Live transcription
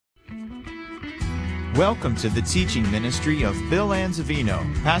Welcome to the teaching ministry of Bill Anzavino,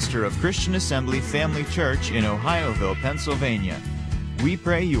 pastor of Christian Assembly Family Church in Ohioville, Pennsylvania. We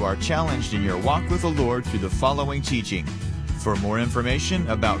pray you are challenged in your walk with the Lord through the following teaching. For more information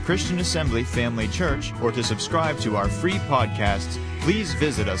about Christian Assembly Family Church or to subscribe to our free podcasts, please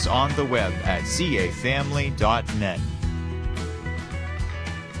visit us on the web at cafamily.net.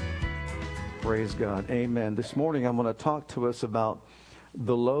 Praise God. Amen. This morning I'm going to talk to us about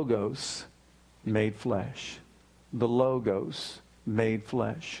the Logos made flesh. The Logos made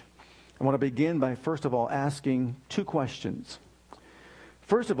flesh. I want to begin by first of all asking two questions.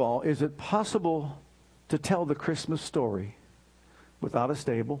 First of all, is it possible to tell the Christmas story without a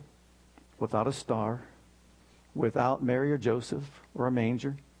stable, without a star, without Mary or Joseph or a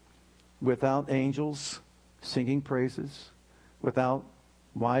manger, without angels singing praises, without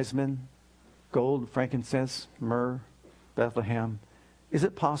wise men, gold, frankincense, myrrh, Bethlehem? Is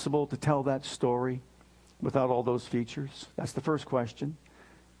it possible to tell that story without all those features? That's the first question.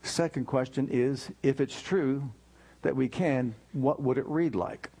 Second question is, if it's true that we can, what would it read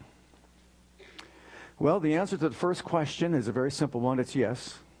like? Well, the answer to the first question is a very simple one. It's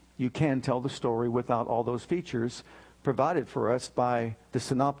yes. You can tell the story without all those features provided for us by the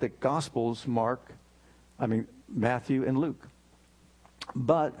synoptic Gospels, Matthew and Luke.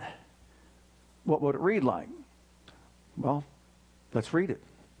 But what would it read like? Well, let's read it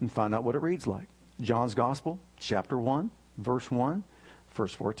and find out what it reads like. John's Gospel, chapter 1, verse 1,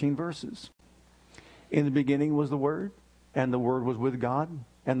 first 14 verses. In the beginning was the Word, and the Word was with God,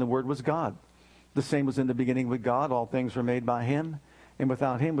 and the Word was God. The same was in the beginning with God. All things were made by Him, and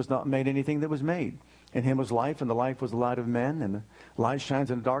without Him was not made anything that was made. In Him was life, and the life was the light of men, and the light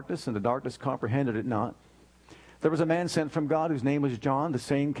shines in the darkness, and the darkness comprehended it not. There was a man sent from God whose name was John. The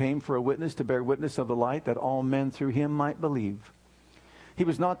same came for a witness to bear witness of the light, that all men through him might believe. He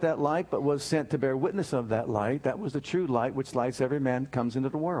was not that light, but was sent to bear witness of that light. That was the true light, which lights every man comes into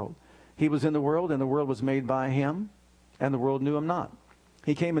the world. He was in the world, and the world was made by him, and the world knew him not.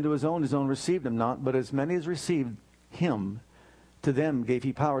 He came into his own received him not. But as many as received him, to them gave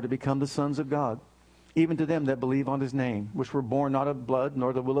he power to become the sons of God, even to them that believe on his name, which were born not of blood,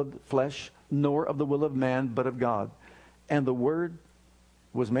 nor the will of flesh, nor of the will of man, but of God. And the Word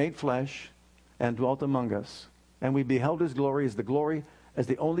was made flesh and dwelt among us. And we beheld his glory as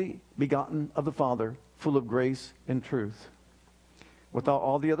the only begotten of the Father, full of grace and truth. Without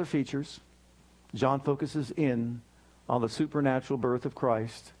all the other features, John focuses in on the supernatural birth of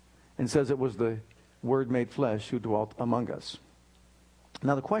Christ and says it was the Word made flesh who dwelt among us.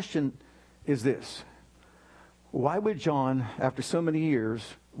 Now the question is this: why would John, after so many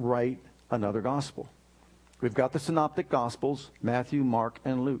years, write another gospel? We've got the synoptic gospels, Matthew, Mark,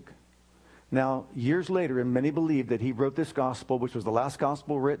 and Luke. Now, years later, and many believe that he wrote this gospel, which was the last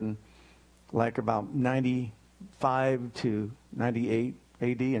gospel written, like about 95 to 98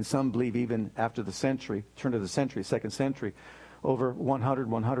 AD, and some believe even after the century, turn of the century, second century, over 100,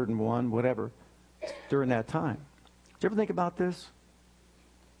 101, whatever, during that time. Did you ever think about this?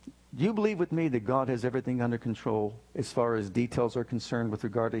 Do you believe with me that God has everything under control as far as details are concerned with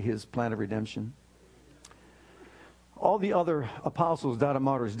regard to his plan of redemption? All the other apostles died a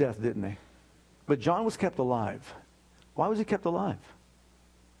martyr's death, didn't they? But John was kept alive. Why was he kept alive?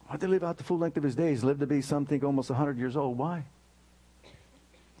 Why did he live out the full length of his days, live to be something almost 100 years old? Why?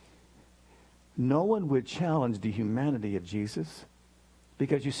 No one would challenge the humanity of Jesus,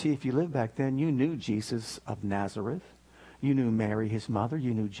 because you see, if you lived back then, you knew Jesus of Nazareth. You knew Mary, his mother.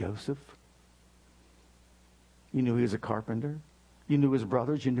 You knew Joseph. You knew he was a carpenter. You knew his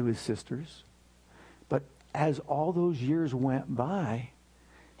brothers. You knew his sisters. But as all those years went by,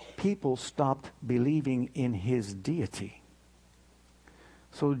 people stopped believing in his deity.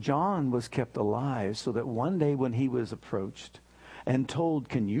 So John was kept alive so that one day when he was approached and told,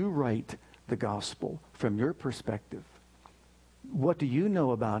 can you write the gospel from your perspective? What do you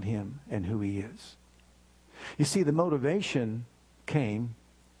know about him and who he is? You see, the motivation came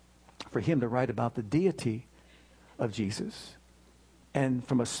for him to write about the deity of Jesus, and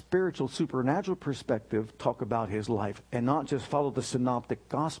from a spiritual, supernatural perspective, talk about his life and not just follow the synoptic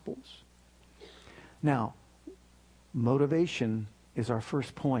gospels. Now, motivation is our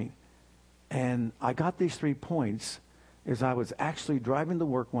first point. And I got these 3 points as I was actually driving to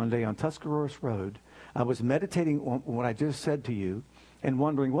work one day on Tuscarawas Road. I was meditating on what I just said to you and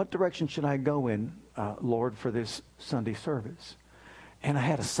wondering, what direction should I go in, Lord, for this Sunday service? And I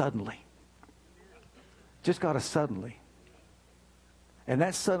had a suddenly. Just got a suddenly. And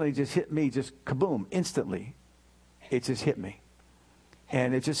that suddenly just hit me, just kaboom, instantly. It just hit me.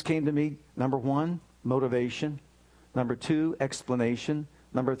 And it just came to me, number 1, motivation. Number 2, explanation.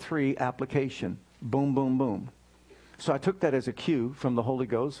 Number 3, application. Boom, boom, boom. So I took that as a cue from the Holy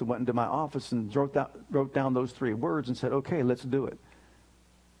Ghost and went into my office and wrote down those 3 words and said, okay, let's do it.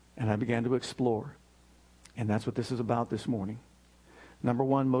 And I began to explore. And that's what this is about this morning. Number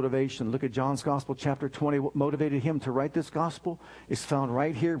 1, motivation. Look at John's Gospel, chapter 20. What motivated him to write this Gospel is found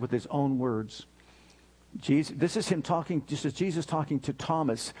right here with his own words. This is him talking, just as Jesus talking to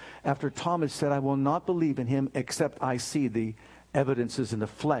Thomas, after Thomas said, I will not believe in him except I see the evidences in the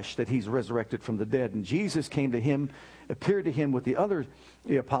flesh that he's resurrected from the dead. And Jesus came to him, appeared to him with the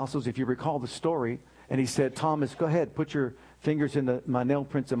apostles, if you recall the story, and he said, Thomas, go ahead, put your fingers in my nail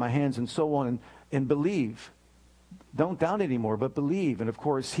prints in my hands and so on, and believe. Don't doubt anymore, but believe. And of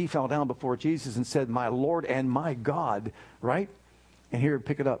course, he fell down before Jesus and said, my Lord and my God, right? And here,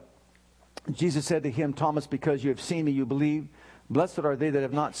 pick it up. Jesus said to him, Thomas, because you have seen me, you believe. Blessed are they that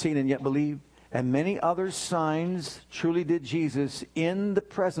have not seen and yet believe. And many other signs truly did Jesus in the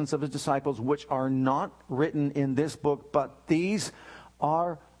presence of his disciples, which are not written in this book, but these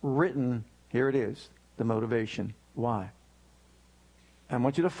are written. Here it is, the motivation. Why? I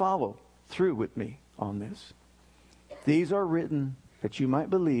want you to follow through with me on this. These are written that you might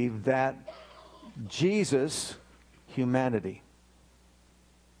believe that Jesus, humanity,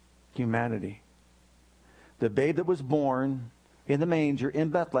 the babe that was born in the manger in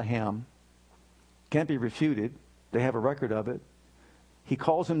Bethlehem, can't be refuted. They have a record of it. He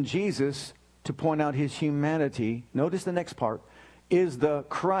calls him Jesus to point out his humanity. Notice the next part. Is the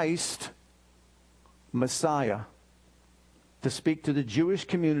Christ, Messiah. To speak to the Jewish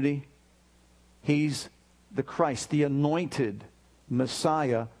community, he's the Christ, the anointed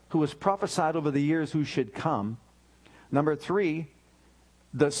Messiah, who was prophesied over the years who should come. Number 3,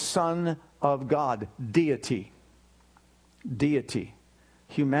 the Son of God, deity. Deity.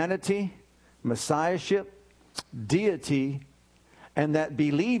 Humanity, Messiahship, deity, and that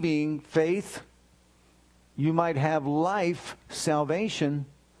believing faith, you might have life, salvation,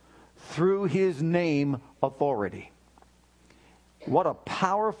 through his name, authority. What a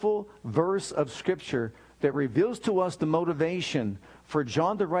powerful verse of Scripture that reveals to us the motivation for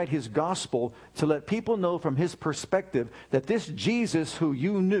John to write his gospel, to let people know from his perspective that this Jesus who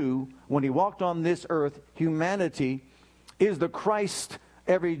you knew when he walked on this earth, humanity, is the Christ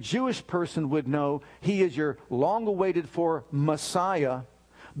every Jewish person would know. He is your long-awaited for Messiah,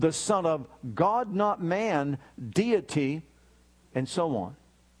 the Son of God, not man, deity, and so on.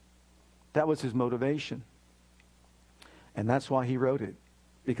 That was his motivation. And that's why he wrote it.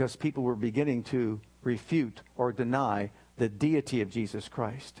 Because people were beginning to refute or deny the deity of Jesus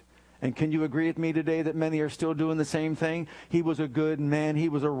Christ. And can you agree with me today that many are still doing the same thing? He was a good man. He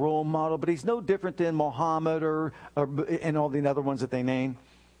was a role model. But he's no different than Muhammad and all the other ones that they name.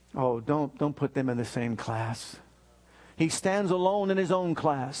 Oh, don't put them in the same class. He stands alone in his own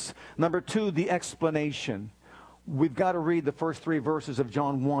class. Number 2, the explanation. We've got to read the first 3 verses of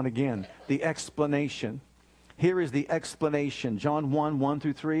John 1 again. The explanation. Here is the explanation. John 1, 1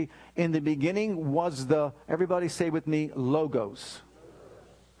 through 3. In the beginning was everybody say with me, Logos.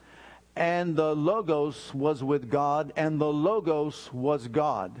 And the Logos was with God, and the Logos was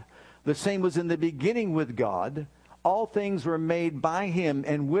God. The same was in the beginning with God. All things were made by him,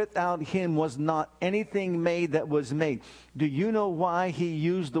 and without him was not anything made that was made. Do you know why he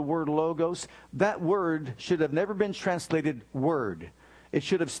used the word Logos? That word should have never been translated word. It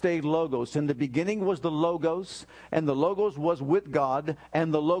should have stayed Logos. In the beginning was the Logos, and the Logos was with God,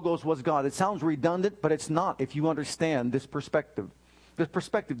 and the Logos was God. It sounds redundant, but it's not if you understand this perspective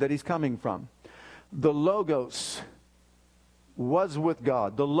that he's coming from. The Logos was with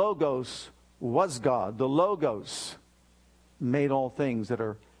God. The Logos was God. The Logos made all things that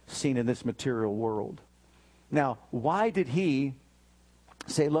are seen in this material world. Now, why did he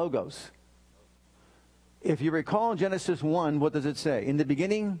say Logos? If you recall in Genesis 1, what does it say? In the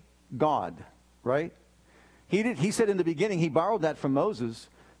beginning, God, right? He said in the beginning, he borrowed that from Moses,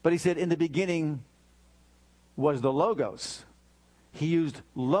 but he said in the beginning was the Logos. He used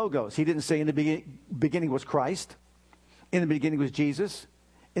Logos. He didn't say in the beginning was Christ. In the beginning was Jesus.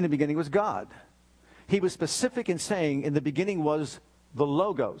 In the beginning was God. He was specific in saying in the beginning was the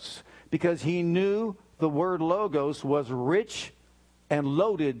Logos, because he knew the word Logos was rich and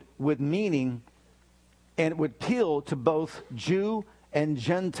loaded with meaning, and it would appeal to both Jew and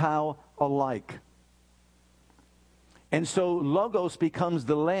Gentile alike. And so Logos becomes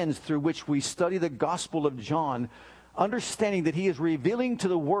the lens through which we study the Gospel of John, understanding that he is revealing to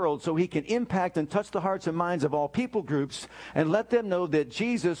the world so he can impact and touch the hearts and minds of all people groups and let them know that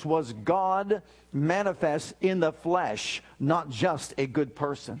Jesus was God manifest in the flesh, not just a good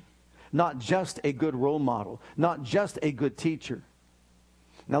person, not just a good role model, not just a good teacher.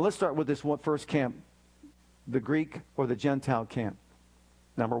 Now let's start with this first camp, the Greek or the Gentile camp.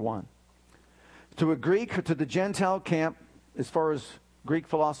 Number one. To a Greek or to the Gentile camp, as far as Greek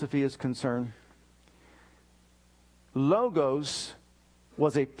philosophy is concerned, logos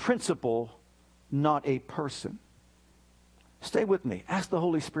was a principle, not a person. Stay with me. Ask the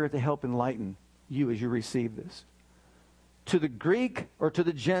Holy Spirit to help enlighten you as you receive this. To the Greek or to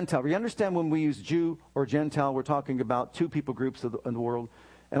the Gentile. You understand when we use Jew or Gentile, we're talking about two people groups in the world.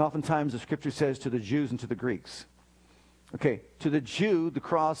 And oftentimes the Scripture says to the Jews and to the Greeks. Okay, to the Jew, the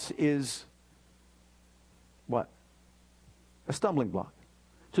cross is what? A stumbling block.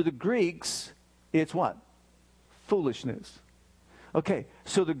 To the Greeks, it's what? Foolishness. Okay,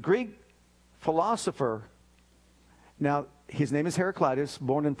 so the Greek philosopher, now his name is Heraclitus,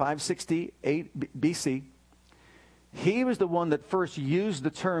 born in 568 BC. He was the one that first used the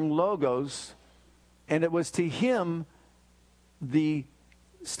term logos, and it was to him the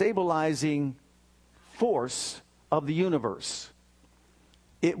stabilizing force of the universe.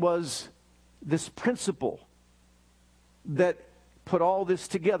 It was this principle that put all this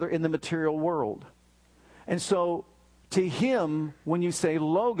together in the material world. And so to him, when you say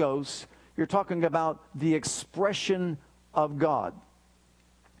logos, you're talking about the expression of God.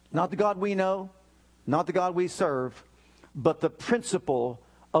 Not the God we know, not the God we serve, but the principle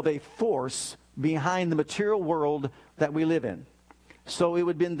of a force behind the material world that we live in. So it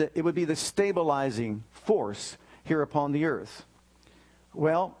would be the stabilizing force here upon the earth.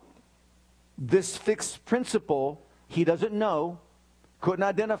 Well, this fixed principle, he doesn't know, couldn't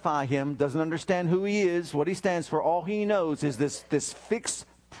identify him, doesn't understand who he is, what he stands for. All he knows is this fixed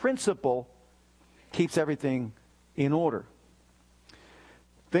principle keeps everything in order.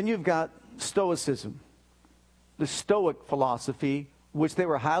 Then you've got Stoicism, the Stoic philosophy, which they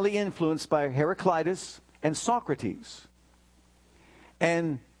were highly influenced by Heraclitus and Socrates.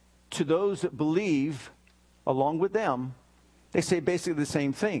 And to those that believe along with them, they say basically the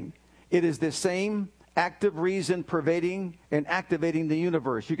same thing. It is the same active reason pervading and activating the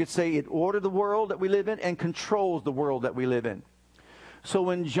universe. You could say it ordered the world that we live in and controls the world that we live in. So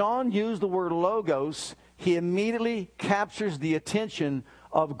when John used the word logos, he immediately captures the attention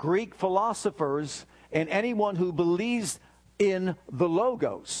of Greek philosophers and anyone who believes in the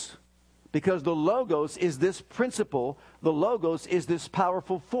logos. Because the logos is this principle, the logos is this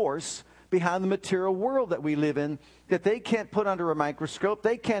powerful force behind the material world that we live in that they can't put under a microscope,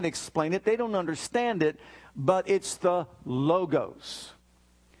 they can't explain it, they don't understand it, but it's the logos.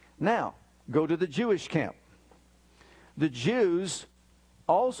 Now, go to the Jewish camp. The Jews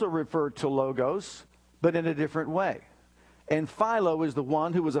also referred to logos, but in a different way. And Philo is the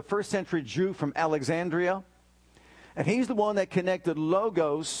one who was a first century Jew from Alexandria, and he's the one that connected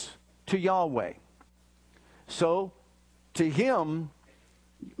logos to Yahweh. So, to him,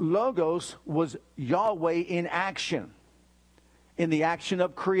 logos was Yahweh in action. In the action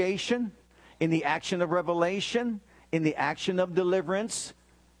of creation, in the action of revelation, in the action of deliverance.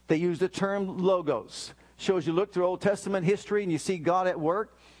 They use the term logos. Shows you look through Old Testament history and you see God at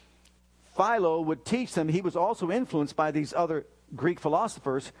work. Philo would teach them, he was also influenced by these other Greek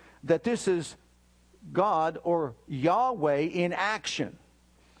philosophers, that this is God or Yahweh in action.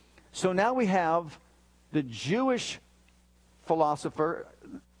 So now we have the Jewish philosopher,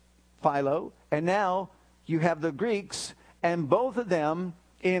 Philo, and now you have the Greeks, and both of them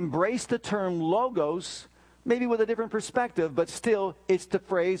embrace the term logos, maybe with a different perspective, but still it's the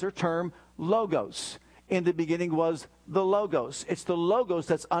phrase or term logos. In the beginning was the logos. It's the logos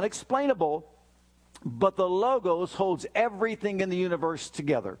that's unexplainable, but the logos holds everything in the universe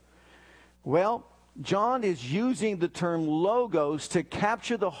together. Well, John is using the term logos to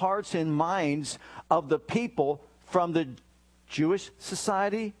capture the hearts and minds of the people from the Jewish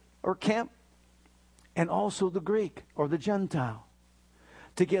society or camp and also the Greek or the Gentile,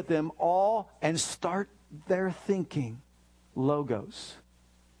 to get them all and start their thinking. Logos.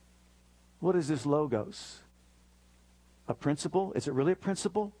 What is this logos? A principle? Is it really a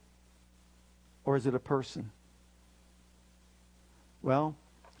principle? Or is it a person? Well,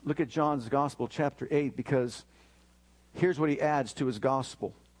 look at John's Gospel, chapter 8, because here's what he adds to his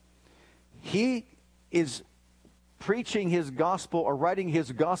Gospel. He is preaching his Gospel or writing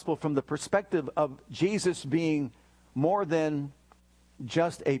his Gospel from the perspective of Jesus being more than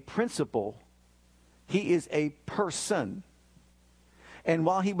just a principle. He is a person. And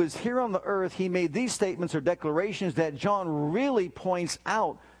while he was here on the earth, he made these statements or declarations that John really points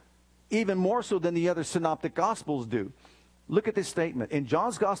out even more so than the other synoptic Gospels do. Look at this statement. In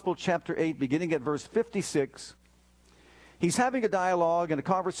John's Gospel, chapter 8, beginning at verse 56, he's having a dialogue and a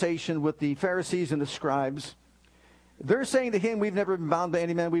conversation with the Pharisees and the scribes. They're saying to him, we've never been bound by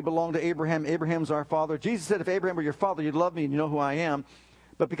any man. We belong to Abraham. Abraham's our father. Jesus said, if Abraham were your father, you'd love me and you know who I am.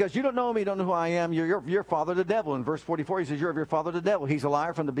 But because you don't know me, you don't know who I am, you're your father, the devil. In verse 44, he says, you're of your father, the devil. He's a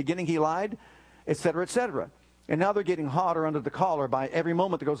liar. From the beginning, he lied, etc., etc. And now they're getting hotter under the collar by every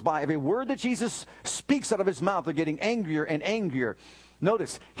moment that goes by. Every word that Jesus speaks out of his mouth, they're getting angrier and angrier.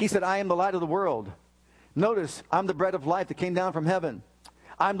 Notice, he said, I am the light of the world. Notice, I'm the bread of life that came down from heaven.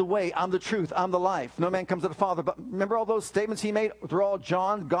 I'm the way, I'm the truth, I'm the life. No man comes to the Father. But remember all those statements he made? They're all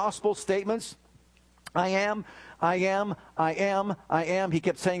John gospel statements. I am, I am, I am, I am. He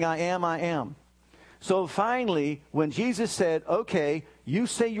kept saying, I am, I am. So finally, when Jesus said, okay, you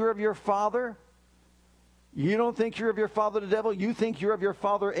say you're of your father. You don't think you're of your father, the devil. You think you're of your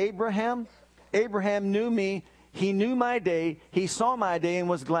father, Abraham. Abraham knew me. He knew my day. He saw my day and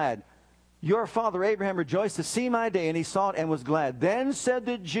was glad. Your father Abraham rejoiced to see my day, and he saw it and was glad. Then said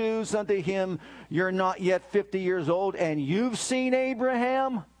the Jews unto him, you're not yet 50 years old, and you've seen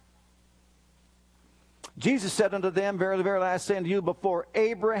Abraham? Jesus said unto them, verily, verily, I say unto you, before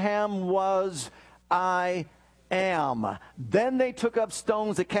Abraham was, I am. Then they took up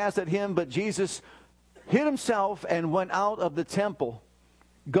stones to cast at him, but Jesus hid himself and went out of the temple,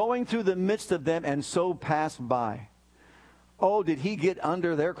 going through the midst of them, and so passed by. Oh, did he get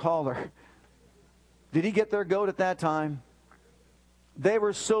under their collar? Did he get their goat at that time? They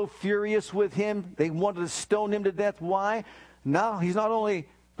were so furious with him. They wanted to stone him to death. Why? Now he's not only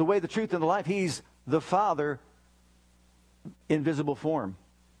the way, the truth, and the life. He's the Father in visible form.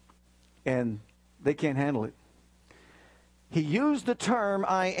 And they can't handle it. He used the term,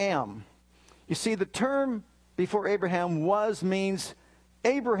 I am. You see, the term before Abraham was means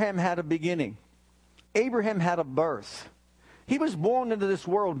Abraham had a beginning. Abraham had a birth. He was born into this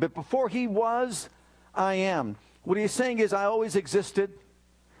world, but before he was, I am. What he's saying is, I always existed.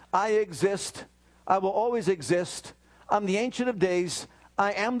 I exist. I will always exist. I'm the Ancient of Days.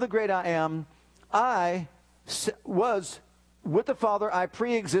 I am the great I am. I was with the Father. I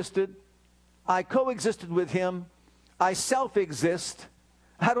pre-existed. I coexisted with him. I self-exist.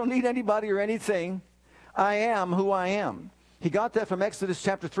 I don't need anybody or anything. I am who I am. He got that from Exodus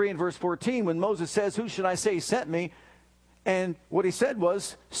chapter 3 and verse 14 when Moses says, who should I say sent me? And what he said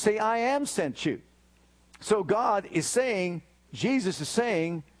was, say, I am sent you. So God is saying, Jesus is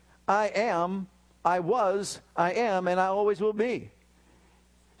saying, I am, I was, I am, and I always will be.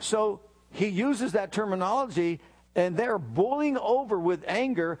 So he uses that terminology, and they're boiling over with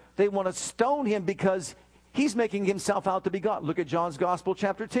anger. They want to stone him because he's making himself out to be God. Look at John's Gospel,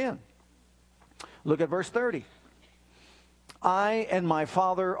 chapter 10. Look at verse 30. I and my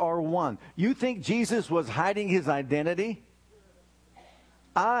Father are one. You think Jesus was hiding his identity?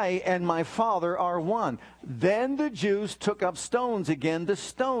 I and my Father are one. Then the Jews took up stones again to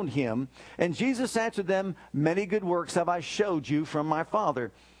stone him. And Jesus answered them, many good works have I showed you from my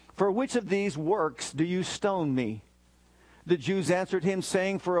Father. For which of these works do you stone me? The Jews answered him,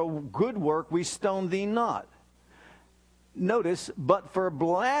 saying, for a good work we stone thee not. Notice, but for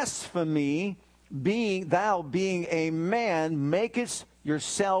blasphemy, thou being a man, makest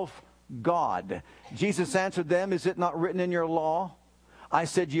yourself God. Jesus answered them, is it not written in your law? I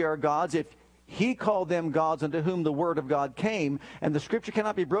said, ye are gods. If he called them gods unto whom the word of God came, and the scripture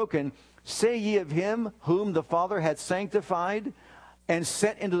cannot be broken, say ye of him whom the Father hath sanctified and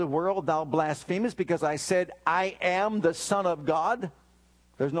sent into the world, thou blasphemest, because I said, I am the Son of God.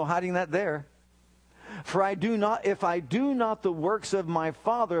 There's no hiding that there. For if I do not the works of my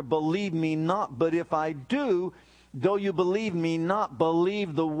Father, believe me not. But if I do, though you believe me not,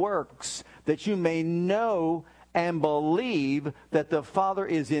 believe the works, that you may know and believe that the Father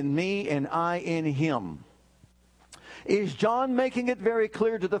is in me and I in him. Is John making it very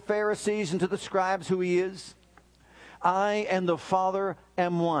clear to the Pharisees and to the scribes who he is? I and the Father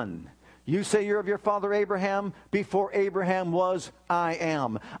am one. You say you're of your father Abraham. Before Abraham was, I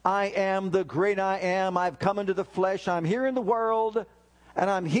am. I am the great I am. I've come into the flesh. I'm here in the world, and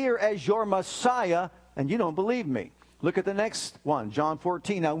I'm here as your Messiah, and you don't believe me. Look at the next one, John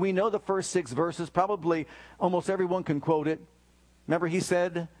 14. Now, we know the first 6 verses. Probably almost everyone can quote it. Remember, he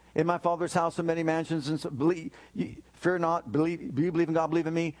said, in my Father's house are many mansions, and so fear not, do you believe in God, believe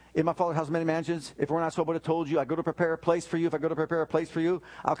in me. In my Father's house are many mansions. If it were not so, I would have told you. I go to prepare a place for you. If I go to prepare a place for you,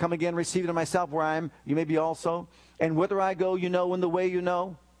 I'll come again, receive it to myself. Where I am, you may be also. And whither I go, you know, and the way you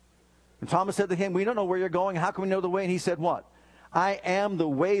know. And Thomas said to him, we don't know where you're going. How can we know the way? And he said, what? I am the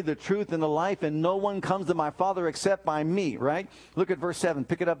way, the truth, and the life, and no one comes to my Father except by me, right? Look at verse 7.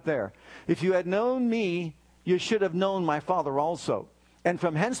 Pick it up there. If you had known me, you should have known my Father also. And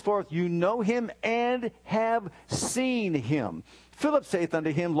from henceforth you know him and have seen him. Philip saith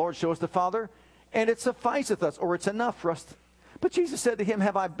unto him, Lord, show us the Father, and it sufficeth us, or it's enough for us. But Jesus said to him,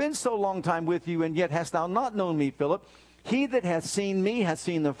 have I been so long time with you, and yet hast thou not known me, Philip? He that hath seen me hath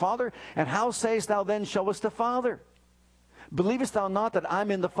seen the Father. And how sayest thou then, show us the Father? Believest thou not that I'm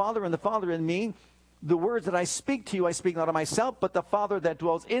in the Father, and the Father in me? The words that I speak to you, I speak not of myself, but the Father that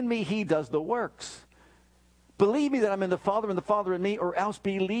dwells in me, he does the works. Believe me that I'm in the Father, and the Father in me, or else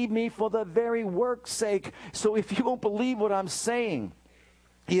believe me for the very work's sake. So if you won't believe what I'm saying,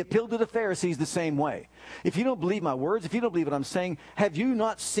 he appealed to the Pharisees the same way. If you don't believe my words, if you don't believe what I'm saying, have you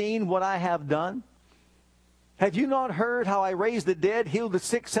not seen what I have done? Have you not heard how I raised the dead, healed the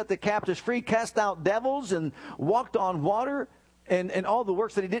sick, set the captives free, cast out devils, and walked on water, and all the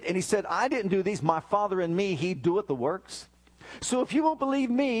works that he did? And he said, I didn't do these. My Father in me, he doeth the works. So if you won't believe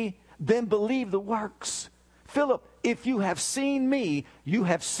me, then believe the works. Philip, if you have seen me, you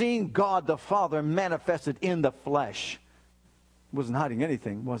have seen God the Father manifested in the flesh. Wasn't hiding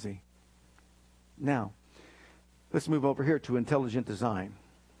anything, was he? Now, let's move over here to intelligent design.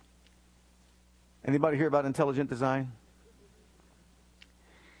 Anybody hear about intelligent design?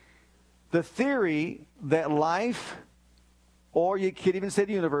 The theory that life, or you could even say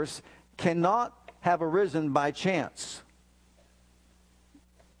the universe, cannot have arisen by chance.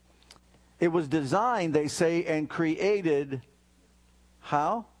 It was designed, they say, and created,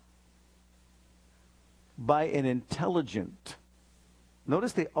 how? By an intelligent.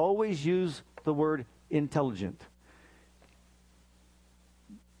 Notice they always use the word intelligent.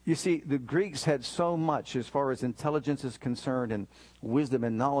 You see, the Greeks had so much as far as intelligence is concerned, and wisdom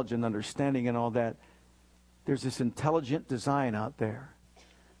and knowledge and understanding and all that. There's this intelligent design out there.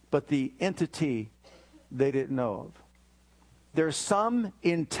 But the entity they didn't know of. There's some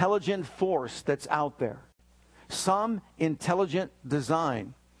intelligent force that's out there. Some intelligent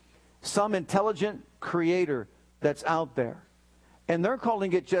design. Some intelligent creator that's out there. And they're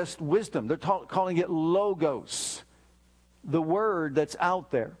calling it just wisdom. They're calling it logos. The word that's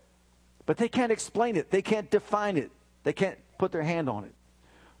out there. But they can't explain it. They can't define it. They can't put their hand on it.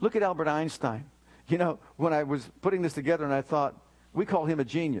 Look at Albert Einstein. You know, when I was putting this together and I thought, we call him a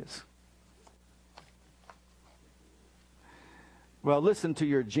genius. Well, listen to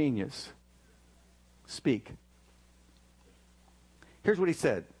your genius speak. Here's what he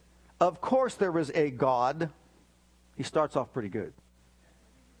said. Of course there was a God. He starts off pretty good.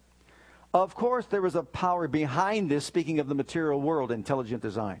 Of course there was a power behind this, speaking of the material world, intelligent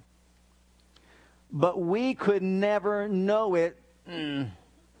design. But we could never know it.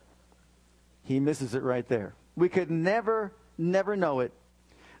 He misses it right there. We could never know it.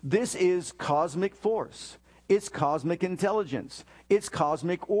 This is cosmic force. It's cosmic intelligence. It's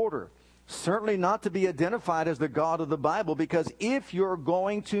cosmic order. Certainly not to be identified as the God of the Bible, because if you're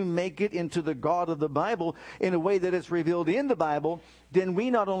going to make it into the God of the Bible in a way that is revealed in the Bible, then we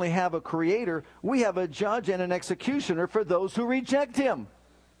not only have a creator, we have a judge and an executioner for those who reject him.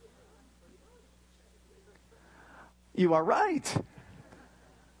 You are right.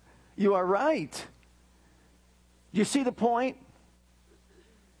 You are right. You see the point?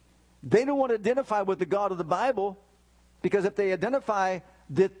 They don't want to identify with the God of the Bible, because if they identify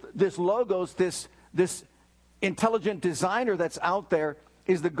this logos, this intelligent designer that's out there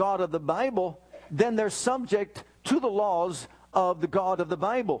is the God of the Bible, then they're subject to the laws of the God of the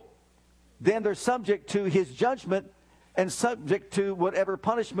Bible. Then they're subject to his judgment and subject to whatever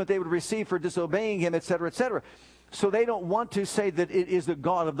punishment they would receive for disobeying him, etc., etc. So they don't want to say that it is the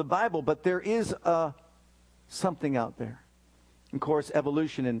God of the Bible, but there is something out there. Of course,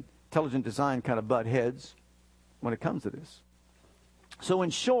 evolution and intelligent design kind of butt heads when it comes to this. So in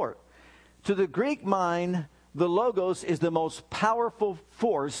short, to the Greek mind, the logos is the most powerful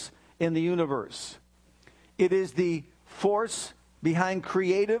force in the universe. It is the force behind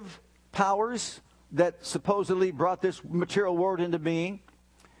creative powers that supposedly brought this material world into being.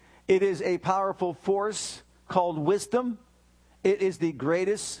 It is a powerful force called wisdom. It is the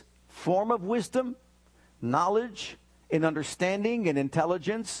greatest form of wisdom, knowledge, and understanding and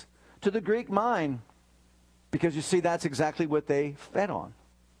intelligence to the Greek mind. Because you see, that's exactly what they fed on.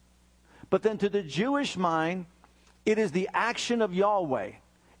 But then to the Jewish mind, it is the action of Yahweh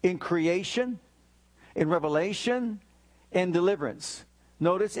in creation, in revelation, and deliverance.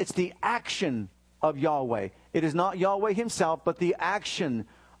 Notice, it's the action of Yahweh. It is not Yahweh himself, but the action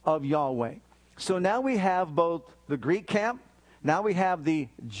of Yahweh. So now we have both the Greek camp, now we have the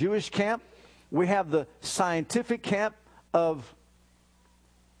Jewish camp, we have the scientific camp of,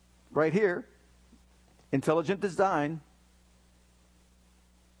 right here, intelligent design.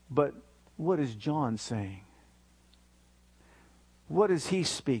 But what is John saying? What is he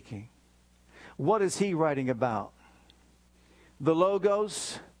speaking? What is he writing about? The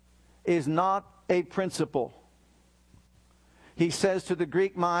Logos is not a principle. He says to the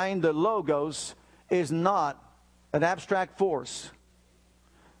Greek mind, the Logos is not an abstract force.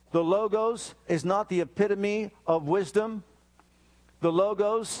 The Logos is not the epitome of wisdom. The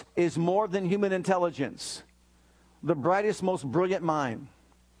Logos is more than human intelligence. The brightest, most brilliant mind.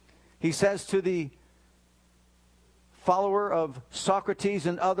 He says to the follower of Socrates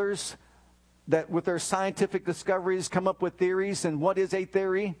and others that with their scientific discoveries come up with theories. And what is a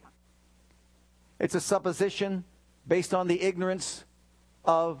theory? It's a supposition based on the ignorance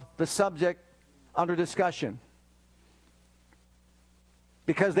of the subject under discussion.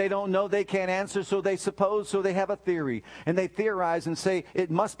 Because they don't know, they can't answer, so they suppose, so they have a theory. And they theorize and say, it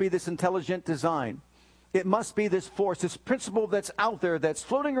must be this intelligent design. It must be this force, this principle that's out there, that's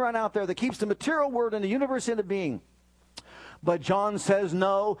floating around out there, that keeps the material world and the universe into being. But John says,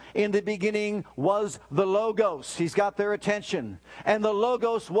 no, in the beginning was the Logos. He's got their attention. And the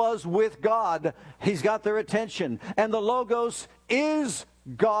Logos was with God. He's got their attention. And the Logos is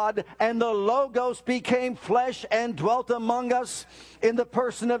God, and the Logos became flesh and dwelt among us in the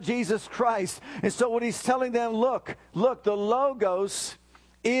person of Jesus Christ. And so what he's telling them, look, the Logos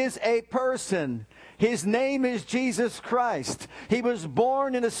is a person. His name is Jesus Christ. He was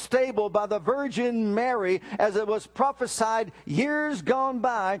born in a stable by the Virgin Mary, as it was prophesied years gone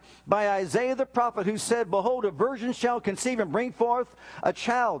by Isaiah the prophet, who said, behold, a virgin shall conceive and bring forth a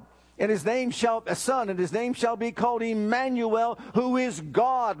child. And his name shall, a son, and his name shall be called Emmanuel, who is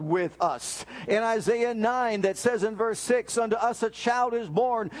God with us. In Isaiah 9, that says in verse 6, unto us a child is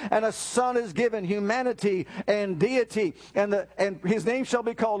born, and a son is given, humanity and deity. And his name shall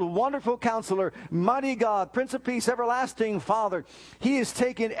be called Wonderful Counselor, Mighty God, Prince of Peace, Everlasting Father. He has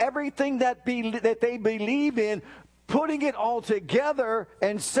taken everything that they believe in, putting it all together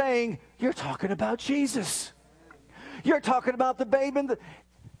and saying, you're talking about Jesus. You're talking about the babe in the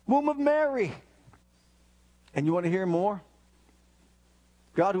womb of Mary. And you want to hear more?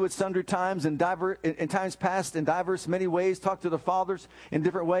 God, who at sundry times in times past in diverse many ways talked to the fathers in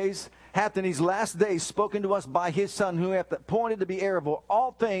different ways, hath in these last days spoken to us by his Son, who hath appointed to be heir of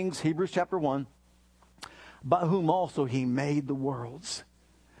all things, Hebrews chapter 1, by whom also he made the worlds.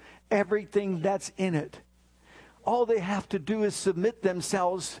 Everything that's in it. All they have to do is submit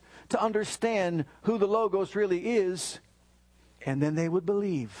themselves to understand who the Logos really is, and then they would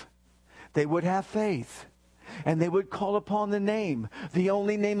believe. They would have faith. And they would call upon the name, the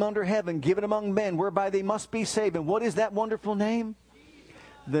only name under heaven, given among men, whereby they must be saved. And what is that wonderful name?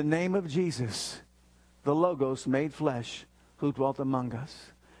 The name of Jesus, the Logos made flesh, who dwelt among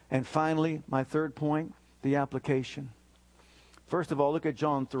us. And finally, my third point, the application. First of all, look at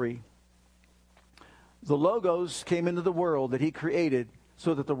John 3. The Logos came into the world that he created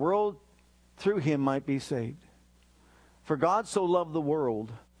so that the world through him might be saved. For God so loved the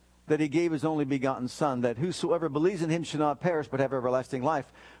world that he gave his only begotten Son, that whosoever believes in him should not perish but have everlasting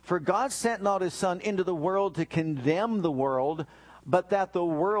life. For God sent not his Son into the world to condemn the world, but that the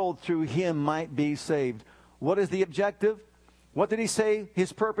world through him might be saved. What is the objective? What did he say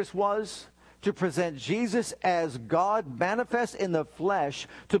his purpose was? To present Jesus as God manifest in the flesh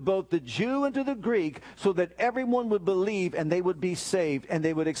to both the Jew and to the Greek, so that everyone would believe and they would be saved and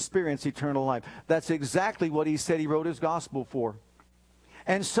they would experience eternal life. That's exactly what he said he wrote his gospel for.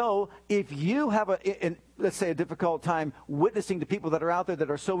 And so if you have let's say a difficult time witnessing to people that are out there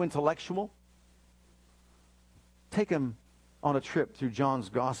that are so intellectual, take them on a trip through John's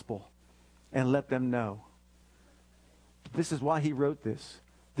gospel and let them know. This is why he wrote this.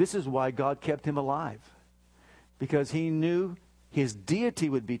 This is why God kept him alive. Because he knew his deity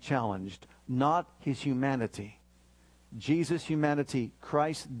would be challenged, not his humanity. Jesus' humanity,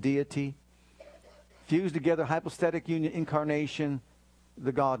 Christ's deity, fused together, hypostatic union, incarnation,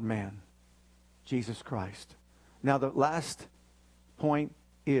 the God-man, Jesus Christ. Now the last point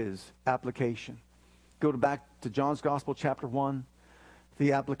is application. Go back to John's Gospel, chapter 1.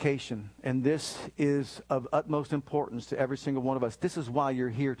 The application. And this is of utmost importance to every single one of us. This is why you're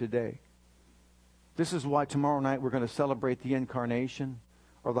here today. This is why tomorrow night we're going to celebrate the incarnation,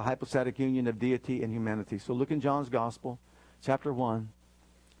 or the hypostatic union of deity and humanity. So look in John's Gospel, chapter 1,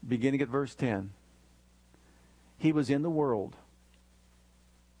 beginning at verse 10. He was in the world.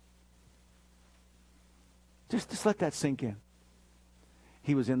 Just let that sink in.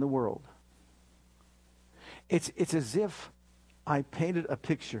 He was in the world. It's as if I painted a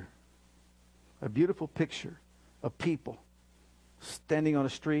picture, a beautiful picture of people standing on a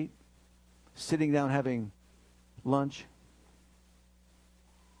street, sitting down having lunch.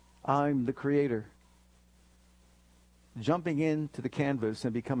 I'm the creator, jumping into the canvas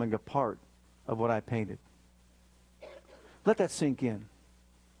and becoming a part of what I painted. Let that sink in.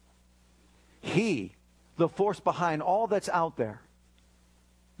 He, the force behind all that's out there,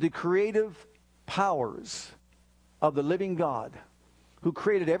 the creative powers of the living God who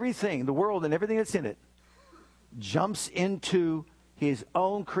created everything, the world and everything that's in it, jumps into his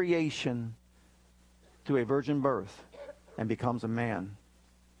own creation through a virgin birth and becomes a man.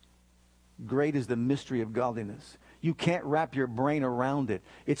 Great is the mystery of godliness. You can't wrap your brain around it.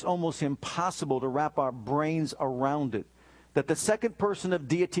 It's almost impossible to wrap our brains around it. That the second person of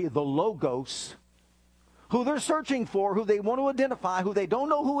deity, the Logos, who they're searching for, who they want to identify, who they don't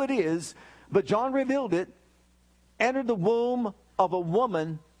know who it is, but John revealed it, entered the womb of a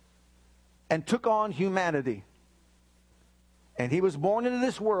woman and took on humanity. And he was born into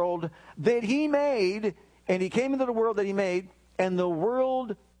this world that he made, and he came into the world that he made, and the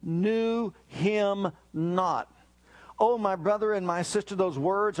world knew him not. Oh, my brother and my sister, those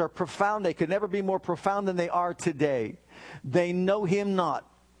words are profound. They could never be more profound than they are today. They know him not.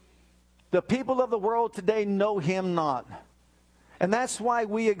 The people of the world today know him not. And that's why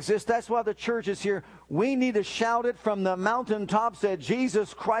we exist. That's why the church is here. We need to shout it from the mountaintops that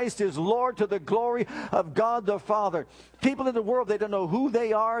Jesus Christ is Lord, to the glory of God the Father. People in the world, they don't know who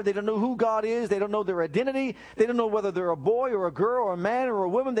they are. They don't know who God is. They don't know their identity. They don't know whether they're a boy or a girl or a man or a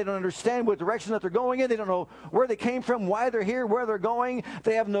woman. They don't understand what direction that they're going in. They don't know where they came from, why they're here, where they're going.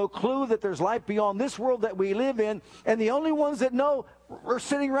 They have no clue that there's life beyond this world that we live in. And the only ones that know, we're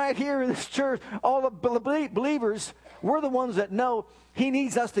sitting right here in this church, all the believers. We're the ones that know. He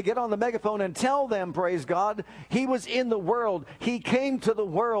needs us to get on the megaphone and tell them, praise God, he was in the world. He came to the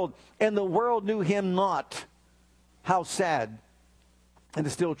world, and the world knew him not. How sad. And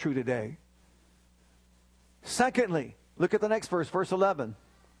it's still true today. Secondly, look at the next verse, verse 11.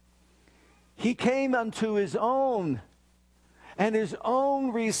 He came unto his own, and his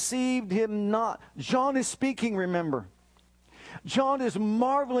own received him not. John is speaking, remember. John is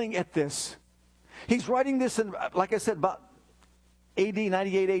marveling at this. He's writing this in, like I said, about AD,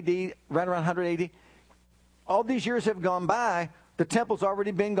 98 AD, right around 100 AD. All these years have gone by. The temple's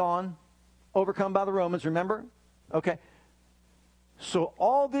already been gone, overcome by the Romans, remember? Okay. So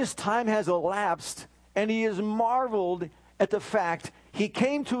all this time has elapsed, and he is marveled at the fact he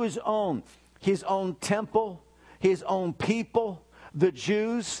came to his own temple, his own people, the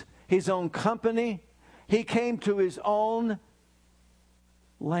Jews, his own company. He came to his own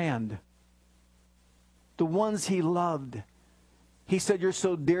land. The ones he loved. He said, you're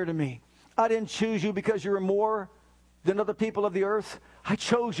so dear to me. I didn't choose you because you were more than other people of the earth. I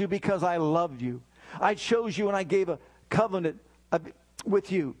chose you because I loved you. I chose you and I gave a covenant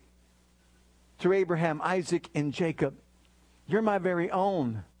with you through Abraham, Isaac, and Jacob. You're my very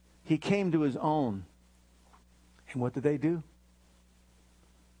own. He came to his own. And what did they do?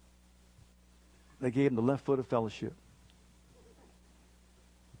 They gave him the left foot of fellowship.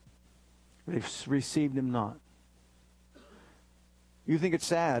 They received him not. You think it's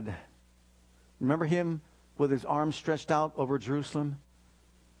sad. Remember him with his arms stretched out over Jerusalem?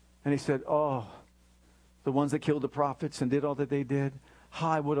 And he said, oh, the ones that killed the prophets and did all that they did. How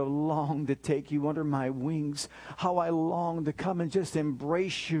I would have longed to take you under my wings. How I longed to come and just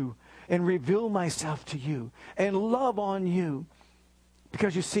embrace you and reveal myself to you and love on you.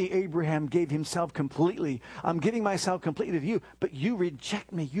 Because you see, Abraham gave himself completely. I'm giving myself completely to you, but you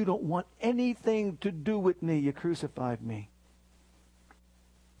reject me. You don't want anything to do with me. You crucified me.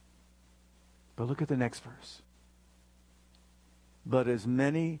 But look at the next verse. But as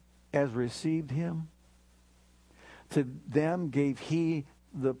many as received him, to them gave he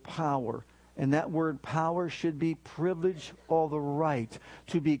the power. And that word power should be privilege or the right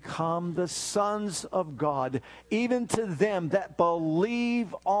to become the sons of God, even to them that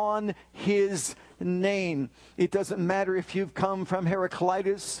believe on his name. It doesn't matter if you've come from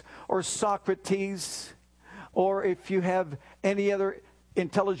Heraclitus or Socrates, or if you have any other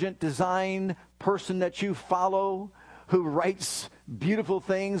intelligent design person that you follow who writes beautiful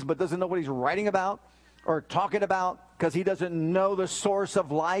things but doesn't know what he's writing about or talking about, because he doesn't know the source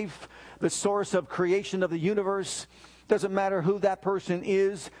of life, the source of creation of the universe. Doesn't matter who that person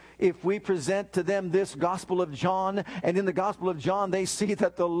is. If we present to them this Gospel of John, and in the Gospel of John they see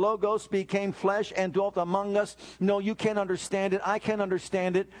that the Logos became flesh and dwelt among us. No, you can't understand it. I can't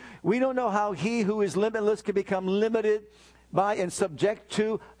understand it. We don't know how he who is limitless can become limited by and subject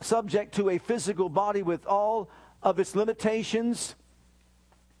to a physical body with all of its limitations,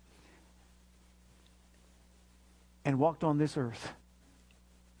 and walked on this earth,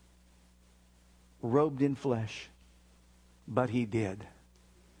 robed in flesh. But he did.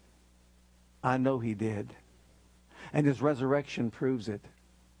 I know he did. And his resurrection proves it.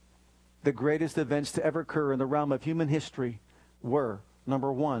 The greatest events to ever occur in the realm of human history were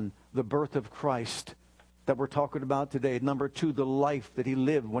Number one, the birth of Christ that we're talking about today. Number two, the life that he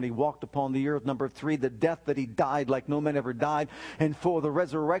lived when he walked upon the earth. Number three, the death that he died like no man ever died. And for the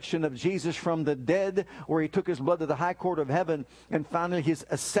resurrection of Jesus from the dead, where he took his blood to the high court of heaven. And finally, his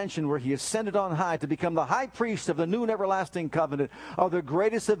ascension, where he ascended on high to become the high priest of the new and everlasting covenant, are the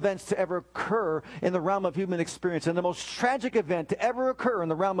greatest events to ever occur in the realm of human experience. And the most tragic event to ever occur in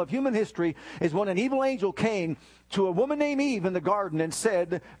the realm of human history is when an evil angel came to a woman named Eve in the garden and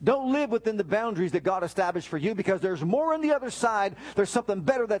said, don't live within the boundaries that God established for you, because there's more on the other side. There's something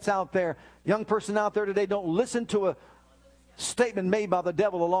better that's out there. Young person out there today, don't listen to a statement made by the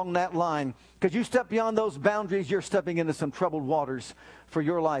devil along that line, because you step beyond those boundaries, you're stepping into some troubled waters for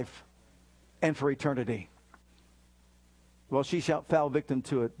your life and for eternity. Well, she shall fall victim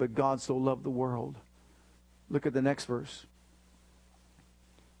to it, but God so loved the world. Look at the next verse.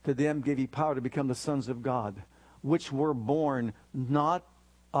 To them gave he power to become the sons of God, which were born not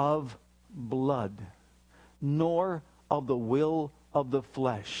of blood, nor of the will of the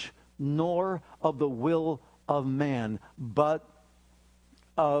flesh, nor of the will of man, but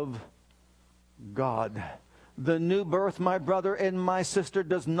of God. The new birth, my brother and my sister,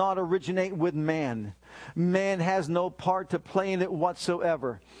 does not originate with man. Man has no part to play in it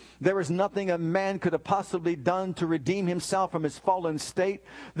whatsoever. There is nothing a man could have possibly done to redeem himself from his fallen state.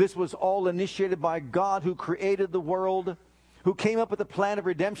 This was all initiated by God, who created the world, who came up with a plan of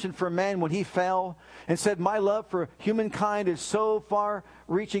redemption for man when he fell, and said, my love for humankind is so far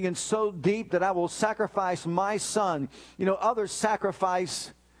reaching and so deep that I will sacrifice my son. You know, others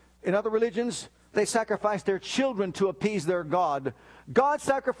sacrifice, in other religions, they sacrifice their children to appease their God. God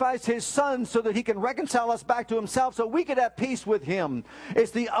sacrificed his son so that he can reconcile us back to himself, so we could have peace with him.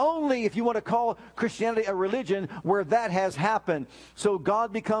 It's the only, if you want to call Christianity a religion, where that has happened. So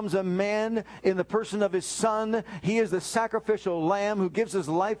God becomes a man in the person of his son. He is the sacrificial lamb who gives his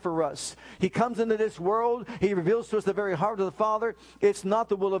life for us. He comes into this world. He reveals to us the very heart of the Father. It's not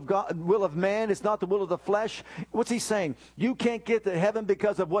the will of God, will of man. It's not the will of the flesh. What's he saying? You can't get to heaven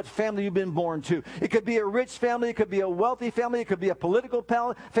because of what family you've been born to. It could be a rich family. It could be a wealthy family. It could be a political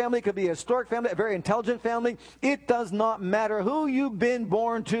family. It could be a historic family, a very intelligent family. It does not matter who you've been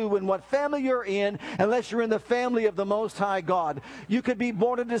born to and what family you're in, unless you're in the family of the Most High God. You could be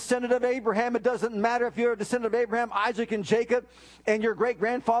born a descendant of Abraham. It doesn't matter if you're a descendant of Abraham, Isaac, and Jacob, and your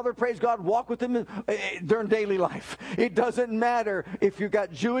great-grandfather, praise God, walk with them during daily life. It doesn't matter if you've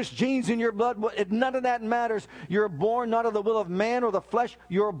got Jewish genes in your blood. None of that matters. You're born not of the will of man or the flesh.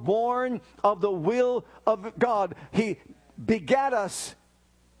 You're born of the will of God. He begat us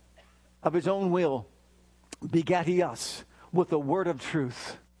of his own will. Begat he us with the word of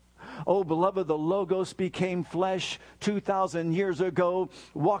truth. Oh, beloved, the Logos became flesh 2,000 years ago,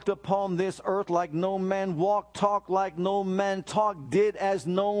 walked upon this earth like no man walked, talked like no man talked, did as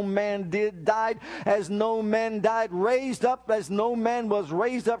no man did, died as no man died, raised up as no man was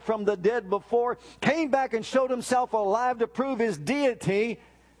raised up from the dead before, came back and showed himself alive to prove his deity.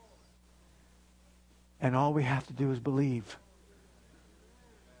 And all we have to do is believe.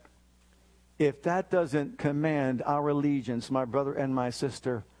 If that doesn't command our allegiance, my brother and my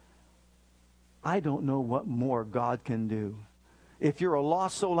sister, I don't know what more God can do. If you're a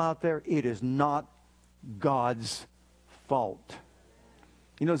lost soul out there, it is not God's fault.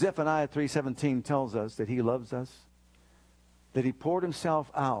 You know, Zephaniah 3:17 tells us that he loves us, that he poured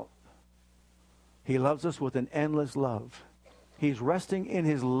himself out. He loves us with an endless love. He's resting in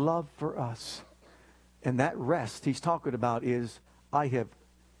his love for us. And that rest he's talking about is, I have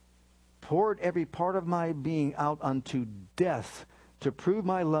poured every part of my being out unto death to prove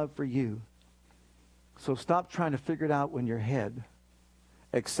my love for you. So stop trying to figure it out in your head.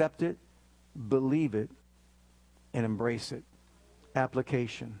 Accept it, believe it, and embrace it.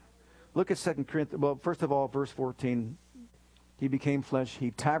 Application. Look at 2 Corinthians. Well, first of all, verse 14. He became flesh. He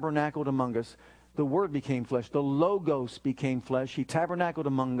tabernacled among us. The Word became flesh. The Logos became flesh. He tabernacled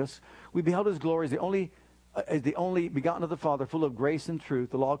among us. We beheld his glory as the only begotten of the Father, full of grace and truth.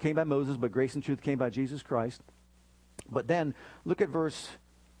 The law came by Moses, but grace and truth came by Jesus Christ. But then, look at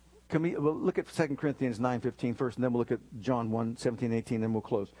look at 2 Corinthians 9:15 first, and then we'll look at John 1:17, 18, then we'll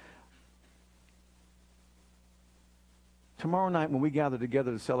close. Tomorrow night, when we gather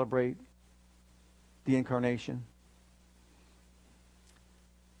together to celebrate the Incarnation,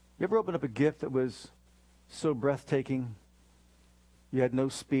 you ever open up a gift that was so breathtaking, you had no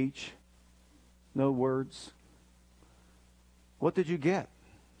speech, no words? What did you get?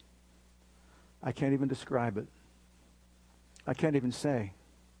 I can't even describe it. I can't even say.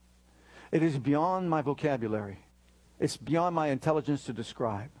 It is beyond my vocabulary. It's beyond my intelligence to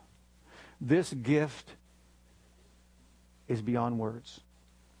describe. This gift is beyond words.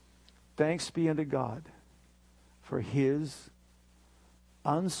 Thanks be unto God for His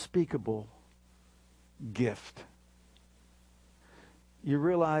unspeakable gift. You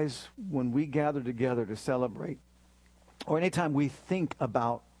realize when we gather together to celebrate, or anytime we think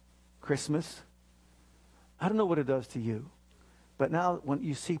about Christmas, I don't know what it does to you, but now when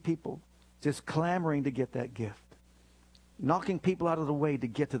you see people just clamoring to get that gift, knocking people out of the way to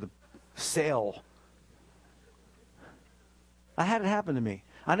get to the sale. I had it happen to me.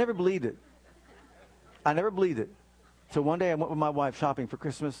 I never believed it. So one day I went with my wife shopping for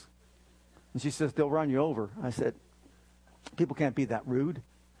Christmas, and she says, they'll run you over. I said, people can't be that rude.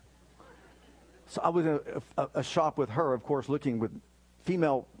 So I was in a shop with her, of course, looking with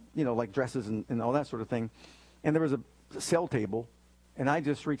female, like dresses and all that sort of thing. And there was a sale table, and I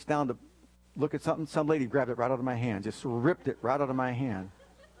just reached down to look at something. Some lady grabbed it right out of my hand, just ripped it right out of my hand.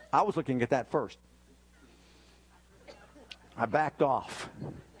 I was looking at that first. I backed off.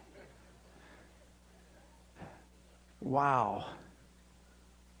 Wow.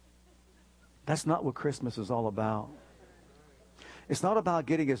 That's not what Christmas is all about. It's not about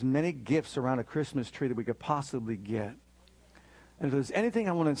getting as many gifts around a Christmas tree that we could possibly get. And if there's anything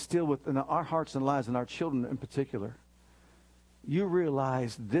I want to instill within our hearts and lives, and our children in particular, you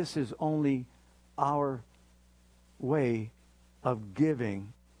realize this is only our way of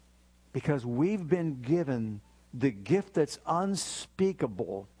giving, because we've been given the gift that's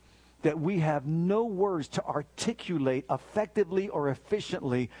unspeakable, that we have no words to articulate effectively or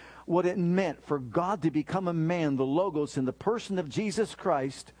efficiently what it meant for God to become a man, the Logos, in the person of Jesus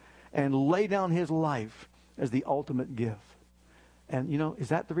Christ, and lay down His life as the ultimate gift. And, is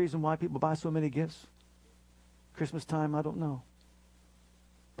that the reason why people buy so many gifts? Christmas time, I don't know.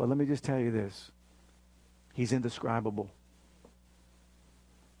 But let me just tell you this. He's indescribable.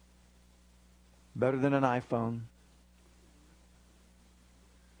 Better than an iPhone.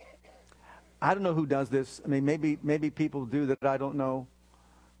 I don't know who does this. I mean, maybe people do that I don't know.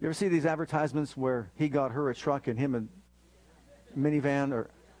 You ever see these advertisements where he got her a truck and him a minivan,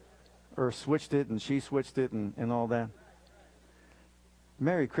 or switched it and she switched it and all that?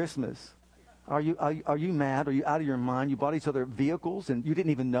 Merry Christmas. Are you mad? Are you out of your mind? You bought each other vehicles and you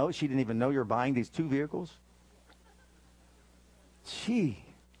didn't even know. She didn't even know you're buying these two vehicles. Gee.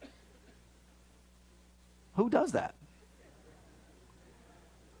 Who does that?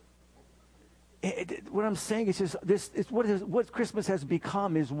 What I'm saying is just this. It's what Christmas has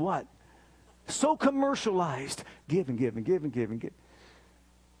become is what? So commercialized. Give and give and give and give and give.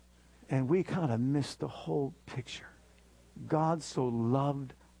 And we kind of miss the whole picture. God so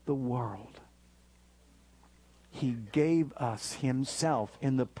loved the world. He gave us Himself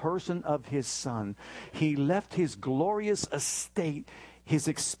in the person of His Son. He left His glorious estate, His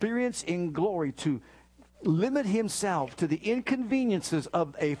experience in glory, to limit Himself to the inconveniences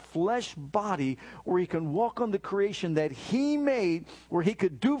of a flesh body, where He can walk on the creation that He made, where He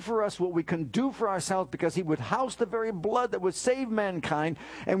could do for us what we can do for ourselves, because He would house the very blood that would save mankind.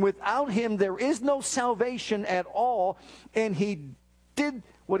 And without Him, there is no salvation at all. And He did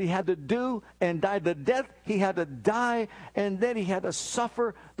what He had to do and died the death He had to die, and then He had to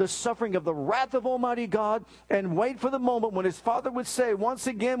suffer the suffering of the wrath of Almighty God, and wait for the moment when His Father would say, once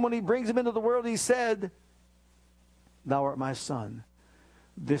again, when He brings Him into the world, He said, Thou art my Son.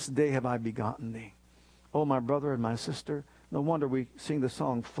 This day have I begotten thee. Oh, my brother and my sister, no wonder we sing the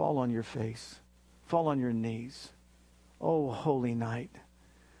song, Fall on your face. Fall on your knees. Oh, holy night.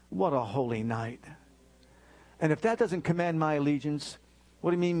 What a holy night. And if that doesn't command my allegiance,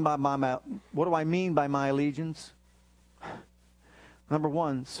 what do I mean by my allegiance? Number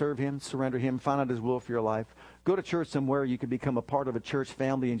one, serve Him, surrender Him, find out His will for your life. Go to church somewhere you can become a part of a church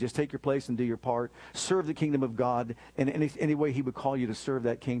family and just take your place and do your part. Serve the kingdom of God in any way He would call you to serve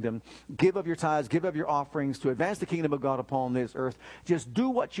that kingdom. Give of your tithes, give of your offerings to advance the kingdom of God upon this earth. Just do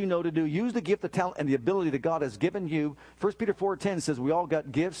what you know to do. Use the gift, the talent, and the ability that God has given you. 1 Peter 4:10 says we all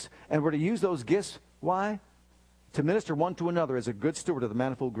got gifts, and we're to use those gifts. Why? To minister one to another as a good steward of the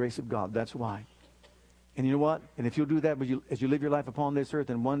manifold grace of God. That's why. And you know what? And if you'll do that as you live your life upon this earth,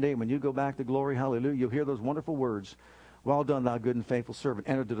 and one day when you go back to glory, hallelujah, you'll hear those wonderful words, Well done, thou good and faithful servant.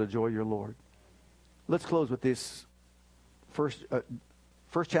 Enter to the joy of your Lord. Let's close with this first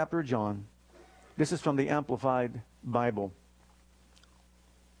chapter of John. This is from the Amplified Bible.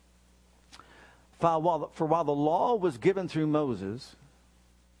 For while the law was given through Moses,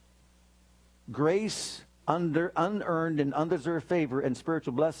 grace, unearned and undeserved favor and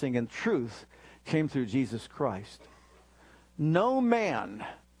spiritual blessing and truth came through Jesus Christ. No man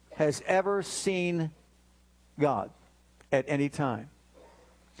has ever seen God at any time.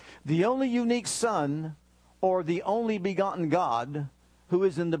 The only unique Son or the only begotten God, who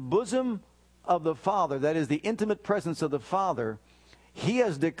is in the bosom of the Father, that is the intimate presence of the Father, he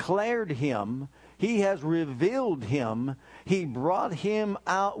has declared him, he has revealed him, he brought him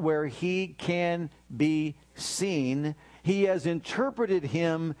out where he can be seen, he has interpreted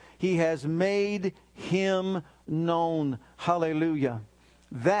him, he has made him known. Hallelujah.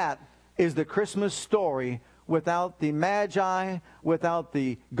 That is the Christmas story without the Magi, without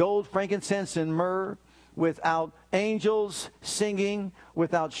the gold, frankincense, and myrrh, without angels singing,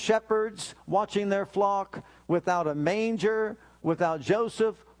 without shepherds watching their flock, without a manger, without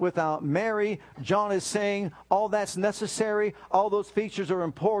Joseph, without Mary. John is saying all that's necessary, all those features are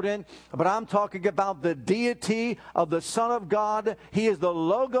important, but I'm talking about the deity of the Son of God. He is the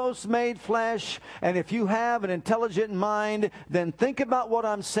Logos made flesh, and if you have an intelligent mind, then think about what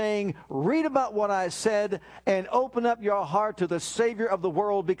I'm saying, read about what I said, and open up your heart to the Savior of the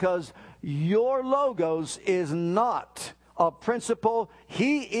world, because your Logos is not a principle.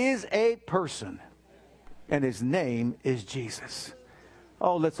 He is a person, and his name is Jesus.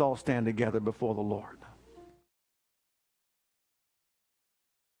 Oh, let's all stand together before the Lord.